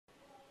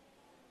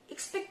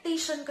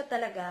expectation ko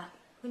talaga,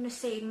 when you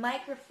say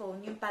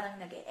microphone, yung parang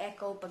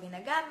nag-e-echo pag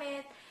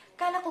ginagamit.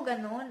 Kala ko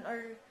ganun,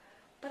 or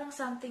parang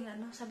something,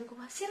 sabi ko,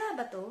 sira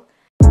ba to?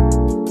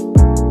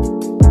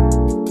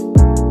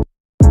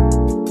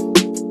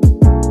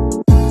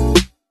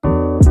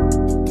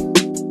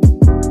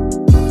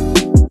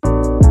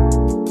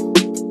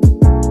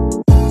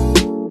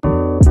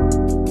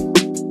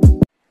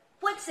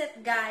 What's up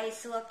guys?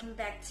 Welcome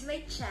back to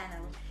my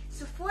channel.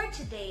 So for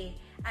today,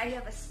 I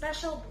have a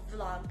special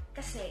vlog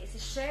kasi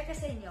isi-share ko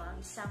sa inyo ang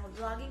isang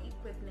vlogging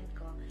equipment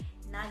ko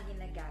na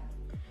ginagamit.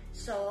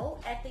 So,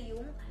 eto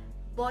yung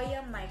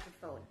Boya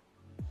microphone.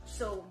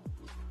 So,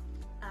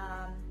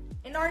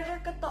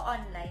 in-order ko to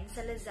online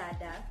sa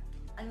Lazada.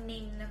 Ang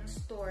name ng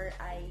store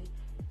ay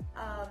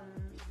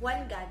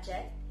JUAN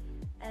GADGET.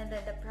 And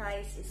then the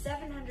price is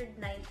 $799.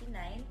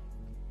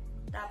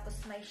 Tapos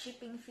may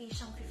shipping fee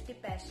siyang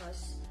 50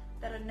 pesos.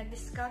 Pero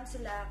nag-discount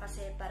sila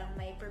kasi parang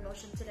may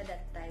promotion sila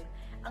that time.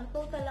 Ang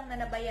total lang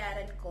na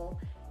nabayaran ko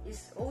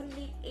is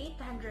only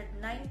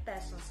 809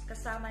 pesos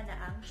kasama na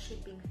ang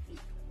shipping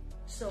fee.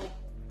 So,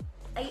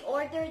 I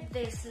ordered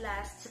this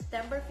last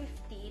September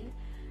 15.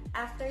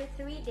 After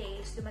 3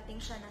 days, dumating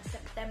siya ng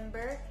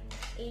September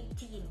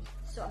 18.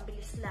 So, ang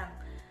bilis lang.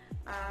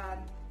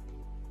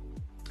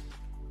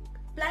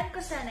 Plan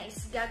ko sana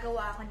is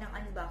gagawa ako ng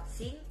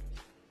unboxing.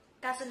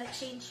 Kaso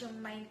na-change yung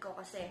mind ko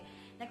kasi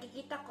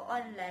nakikita ko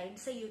online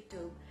sa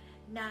YouTube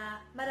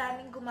na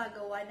maraming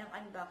gumagawa ng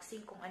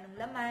unboxing kung anong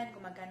laman,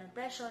 kung magkano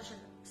presyo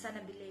sa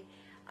nabili.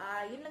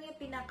 Yun lang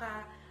yung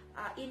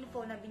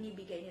pinaka-info na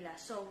binibigay nila.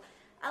 So,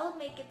 I'll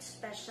make it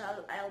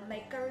special. I'll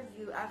make a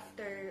review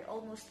after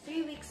almost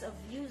 3 weeks of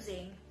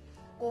using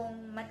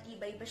kung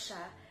matibay ba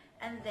siya.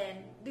 And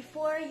then,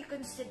 before you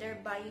consider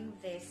buying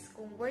this,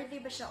 kung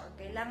worthy ba siya or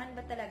kailangan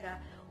ba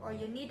talaga or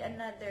you need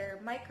another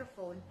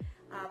microphone,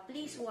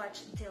 please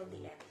watch until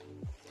the end.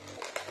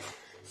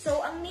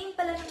 So, ang name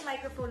pala ng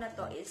microphone na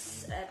to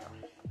is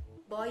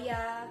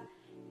Boya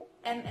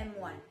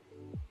MM1.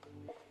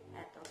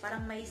 Eto,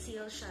 parang may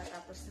seal siya,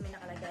 tapos may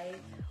nakalagay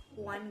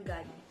one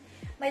gun.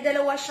 May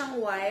dalawa siyang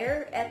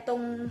wire.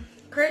 Etong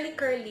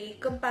curly-curly,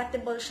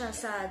 compatible siya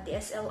sa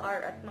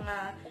DSLR at mga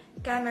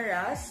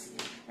cameras.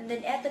 And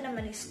then, eto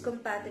naman is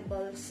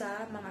compatible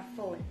sa mga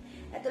phone.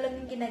 Eto lang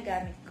yung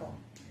ginagamit ko.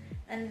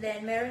 And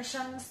then, meron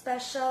siyang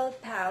special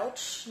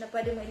pouch na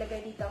pwede mo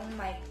ilagay dito ang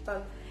mic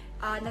pag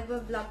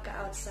nagva-vlog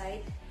ka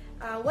outside.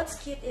 What's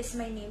cute is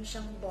may name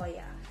siyang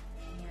Boya.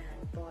 Ayan,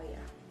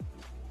 Boya.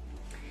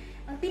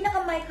 Ang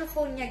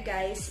pinaka-microphone niya,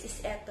 guys, is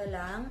eto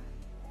lang.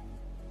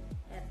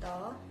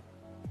 Eto.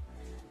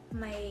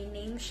 May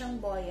name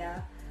siyang Boya.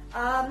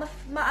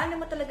 Maano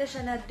mo talaga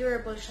siya na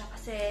durable siya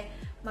kasi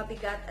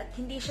mabigat at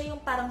hindi siya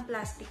yung parang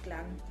plastic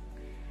lang.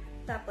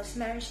 Tapos,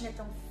 meron siya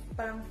nitong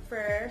parang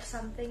fur,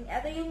 something.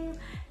 Ito yung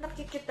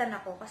nakikitan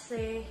ako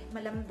kasi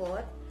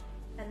malambot.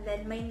 And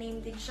then, may name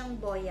din siyang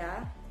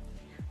Boya.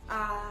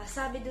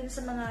 Sabi dun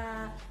sa mga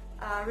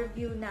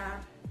review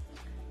na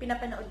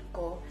pinapanood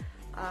ko,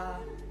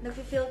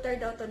 nag-filter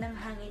daw to ng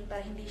hangin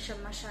para hindi siya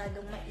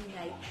masyadong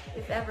maingay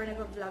if ever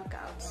nag-vlog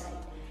ka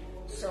outside.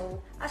 So,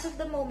 as of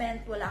the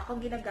moment, wala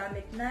akong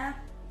ginagamit na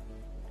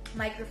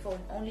microphone.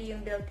 Only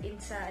yung built-in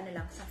sa,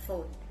 sa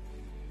phone.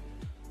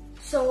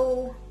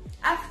 So,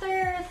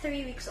 after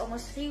 3 weeks,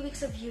 almost 3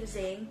 weeks of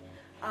using,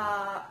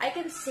 I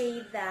can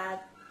say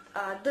that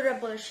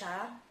durable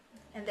siya,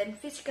 and then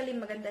physically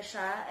maganda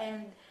siya,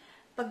 and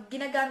pag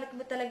ginagamit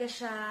mo talaga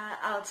siya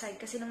outside,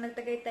 kasi nung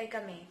nagtagaytay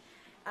kami,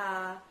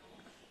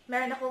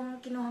 meron akong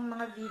kinuhang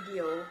mga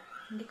video,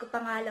 hindi ko pa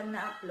nga lang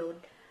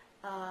na-upload,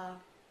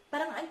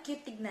 parang ang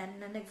cute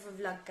tignan na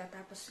nag-vlog ka,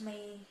 tapos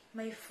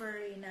may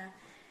furry na,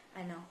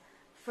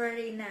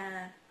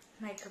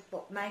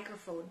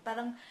 microphone.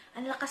 Parang,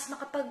 ang lakas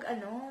makapag,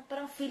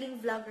 parang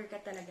feeling vlogger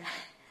ka talaga.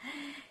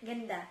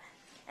 Ganda.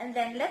 And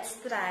then, let's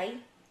try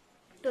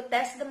to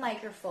test the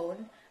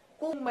microphone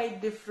kung may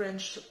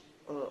difference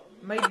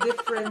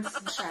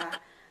siya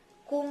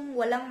kung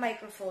walang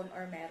microphone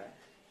or meron.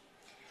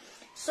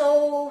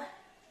 So,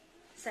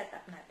 set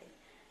up natin.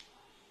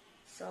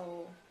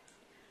 So,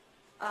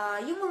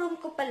 yung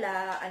room ko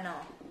pala,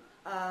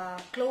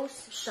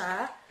 close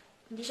siya.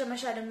 Hindi siya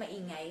masyadong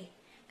maingay.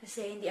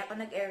 Kasi hindi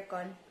ako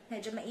nag-aircon.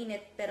 Medyo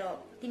mainit,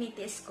 pero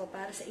tinitiis ko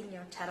para sa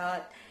inyo.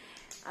 Charot.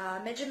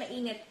 Medyo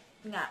mainit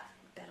nga.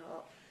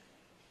 Pero,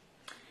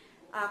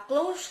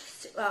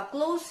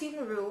 close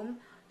yung room.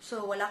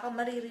 So, wala kang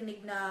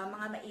maririnig na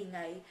mga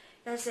maingay.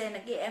 Kasi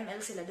nag-EML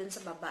sila dun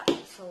sa baba.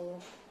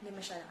 So, hindi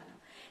masyadong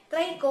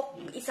Try ko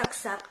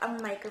isaksak ang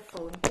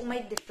microphone kung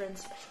may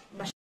difference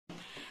ba siya.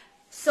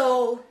 So,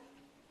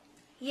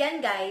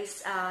 yan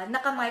guys.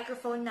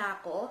 Naka-microphone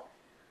na ako.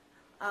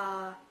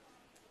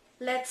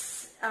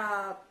 Let's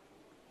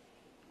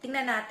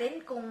tingnan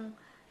natin kung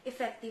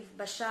effective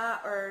ba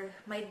siya or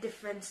may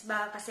difference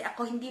ba. Kasi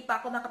ako hindi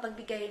pa ako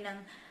makapagbigay ng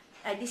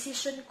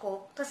decision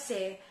ko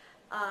kasi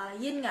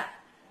yun nga,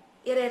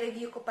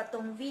 i-review ko pa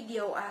tong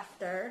video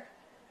after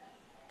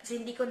kasi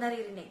hindi ko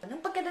naririnig.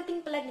 Nung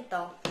pagkadating pala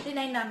nito,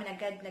 trinay namin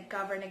agad,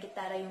 nag-cover na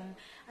gitara yung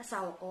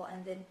asawa ko,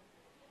 and then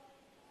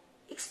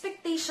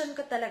expectation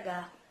ko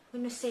talaga,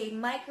 when you say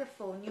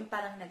microphone, yung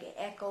parang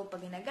nag-e-echo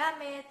pag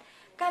ginagamit,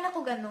 kala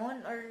ko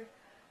ganun, or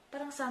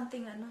parang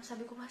something,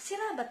 sabi ko,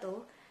 sira ba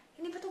to?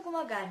 Hindi ba to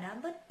gumagana?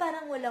 Ba't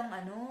parang walang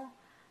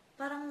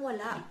parang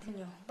wala.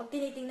 Pag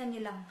tinitingnan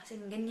nyo lang, kasi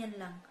ganyan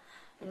lang.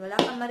 Wala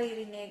kang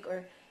maririnig,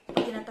 or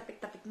pag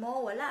tinatapik-tapik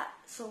mo, wala.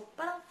 So,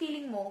 parang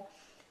feeling mo,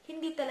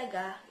 hindi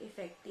talaga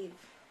effective.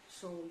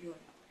 So, yun.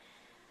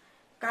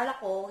 Kala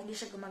ko, hindi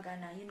siya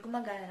gumagana. Yun,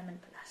 gumagana naman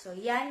pala. So,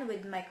 yan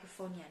with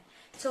microphone yan.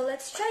 So,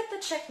 let's try to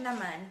check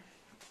naman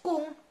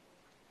kung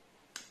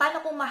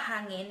paano kung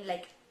mahangin,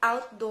 like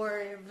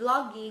outdoor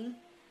vlogging.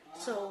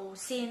 So,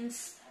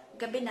 since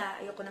gabi na,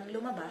 ayoko nang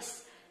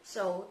lumabas.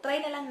 So, try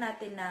na lang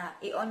natin na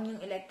i-on yung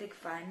electric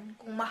fan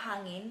kung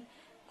mahangin,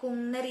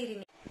 kung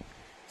naririnig.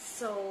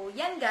 So,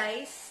 yan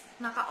guys,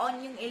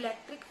 naka-on yung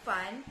electric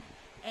fan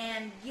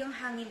and yung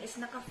hangin is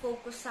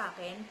naka-focus sa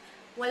akin.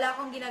 Wala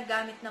akong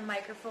ginagamit na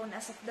microphone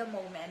as of the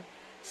moment.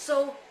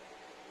 So,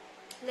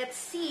 let's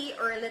see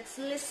or let's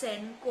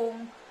listen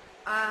kung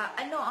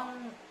ano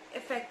ang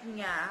effect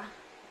niya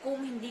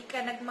kung hindi ka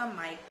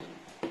nagma-mic.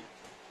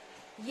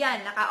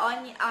 Yan,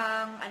 naka-on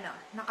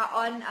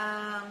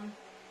ang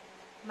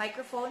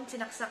microphone,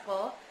 sinaksak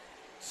ko.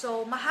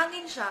 So,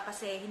 mahangin siya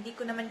kasi hindi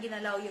ko naman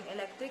ginalaw yung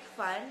electric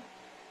fan.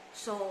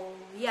 So,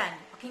 yan.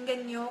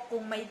 Pakinggan nyo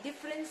kung may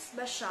difference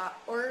ba siya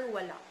or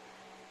wala.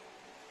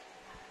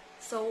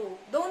 So,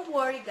 don't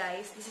worry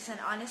guys. This is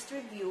an honest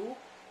review.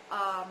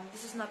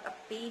 This is not a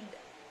paid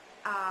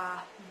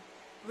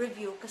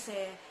review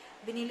kasi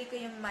binili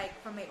ko yung mic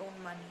for my own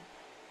money.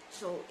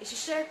 So,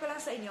 isi-share ko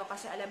lang sa inyo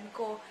kasi alam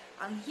ko,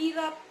 ang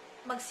hirap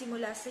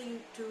magsimula sa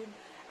YouTube,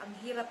 ang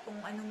hirap kung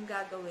anong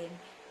gagawin,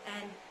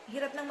 and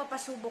hirap nang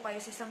mapasubo kayo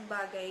sa isang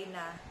bagay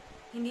na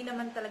hindi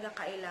naman talaga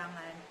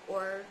kailangan,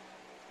 or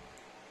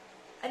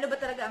ano ba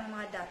talaga ang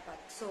mga dapat.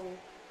 So,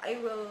 I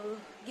will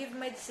give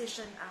my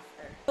decision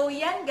after. So,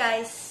 yan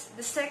guys,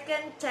 the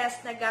second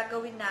test na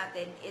gagawin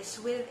natin is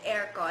with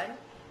aircon.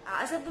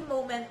 As of the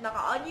moment,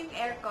 naka-on yung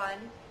aircon,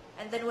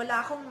 and then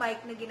wala akong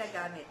mic na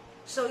ginagamit.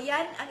 So,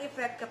 yan ang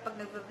effect kapag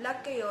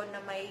nag-vlog kayo na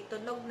may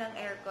tunog ng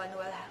aircon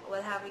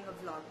while having a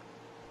vlog.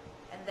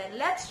 And then,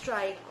 let's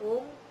try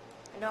kung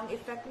ano ang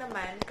effect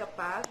naman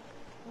kapag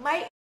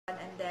may aircon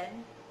and then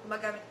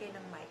gumagamit kayo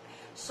ng mic.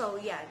 So,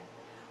 yan.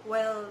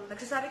 Well,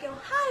 nagsasabi kayo,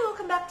 hi,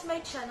 welcome back to my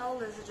channel.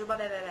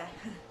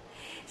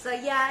 So,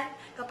 yan.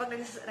 Kapag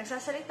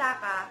nagsasalita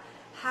ka,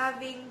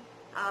 having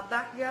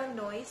background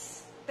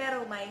noise,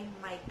 pero may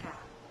mic ka.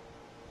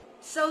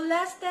 So,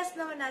 last test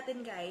naman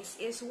natin, guys,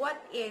 is what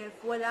if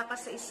wala ka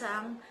sa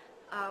isang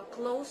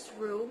closed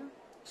room.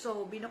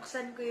 So,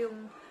 binuksan ko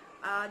yung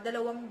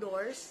dalawang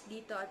doors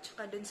dito at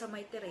saka dun sa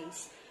may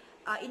terrace.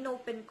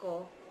 Inopen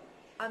ko.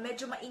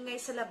 Medyo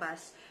maingay sa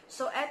labas.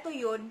 So, eto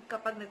yun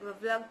kapag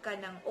nag-vlog ka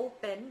ng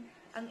open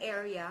ang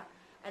area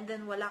and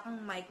then wala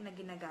kang mic na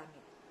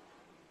ginagamit.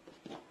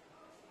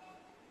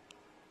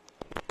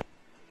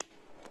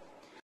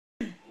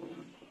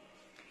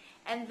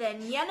 And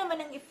then, yan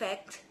naman ang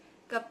effect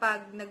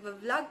kapag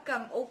nag-vlog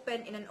kang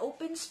open in an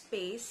open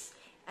space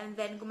and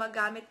then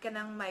gumagamit ka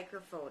ng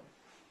microphone.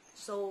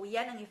 So,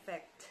 yan ang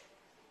effect.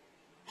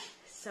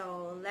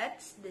 So,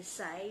 let's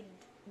decide,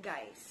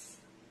 guys.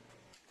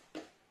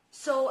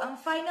 So, ang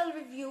final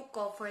review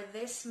ko for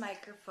this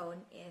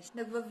microphone is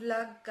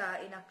nag-vlog ka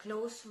in a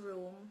closed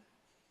room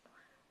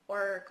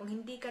or kung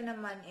hindi ka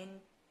naman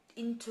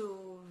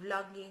into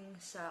vlogging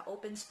sa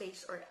open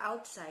space or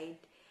outside,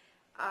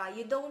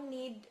 you don't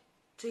need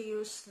to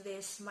use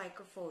this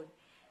microphone.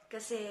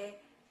 Kasi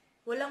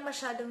walang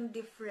masyadong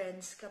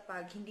difference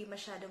kapag hindi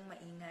masyadong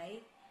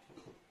maingay.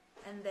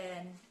 And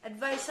then,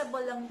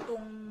 advisable lang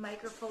tong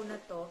microphone na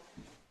to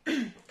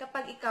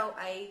kapag ikaw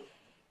ay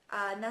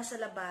nasa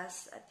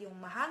labas at yung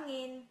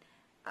mahangin,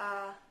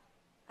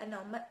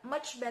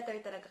 much better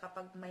talaga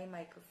kapag may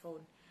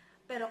microphone.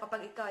 Pero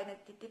kapag ikaw ay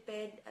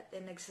nagtitipid at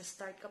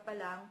nagsa-start ka pa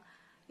lang,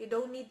 you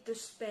don't need to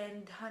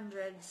spend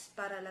hundreds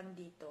para lang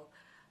dito.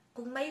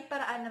 Kung may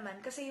paraan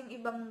naman, kasi yung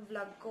ibang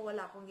vlog ko,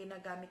 wala akong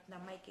ginagamit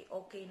na mic,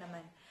 okay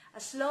naman.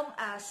 As long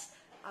as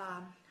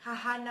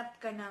hahanap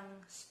ka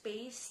ng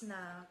space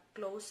na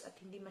close at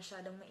hindi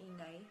masyadong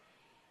maingay,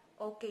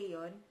 okay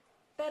yon.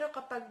 Pero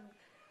kapag,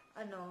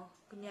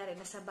 kunyari,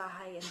 nasa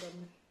bahay and then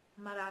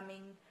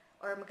maraming,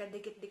 or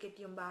magkadikit-dikit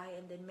yung bahay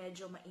and then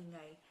medyo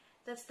maingay,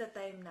 that's the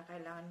time na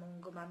kailangan mong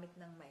gumamit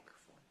ng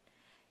microphone.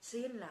 So,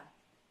 yun lang.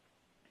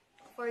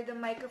 For the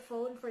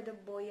microphone, for the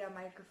Boya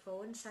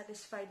microphone,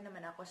 satisfied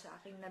naman ako sa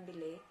aking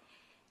nabili.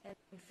 And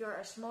if you're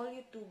a small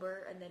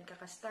YouTuber and then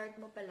kakastart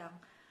mo pa lang,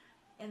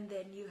 and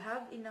then you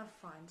have enough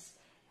funds,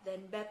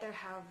 then better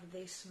have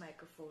this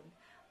microphone.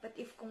 But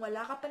if kung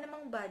wala ka pa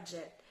namang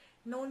budget,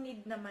 no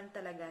need naman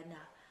talaga na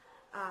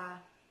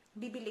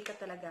bibili ka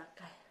talaga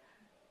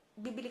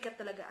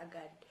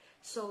agad.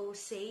 So,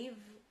 save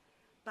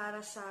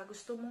para sa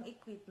gusto mong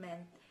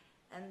equipment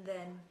and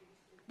then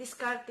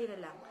diskarte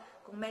na lang.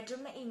 Kung medyo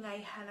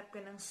maingay, hanap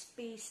ka ng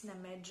space na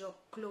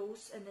medyo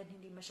close and then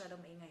hindi masyadong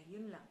maingay.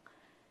 Yun lang.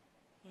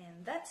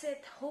 And that's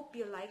it. Hope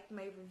you liked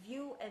my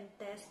review and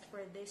test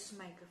for this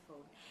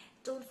microphone.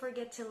 Don't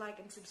forget to like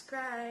and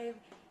subscribe.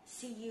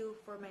 See you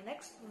for my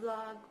next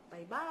vlog.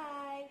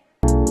 Bye-bye!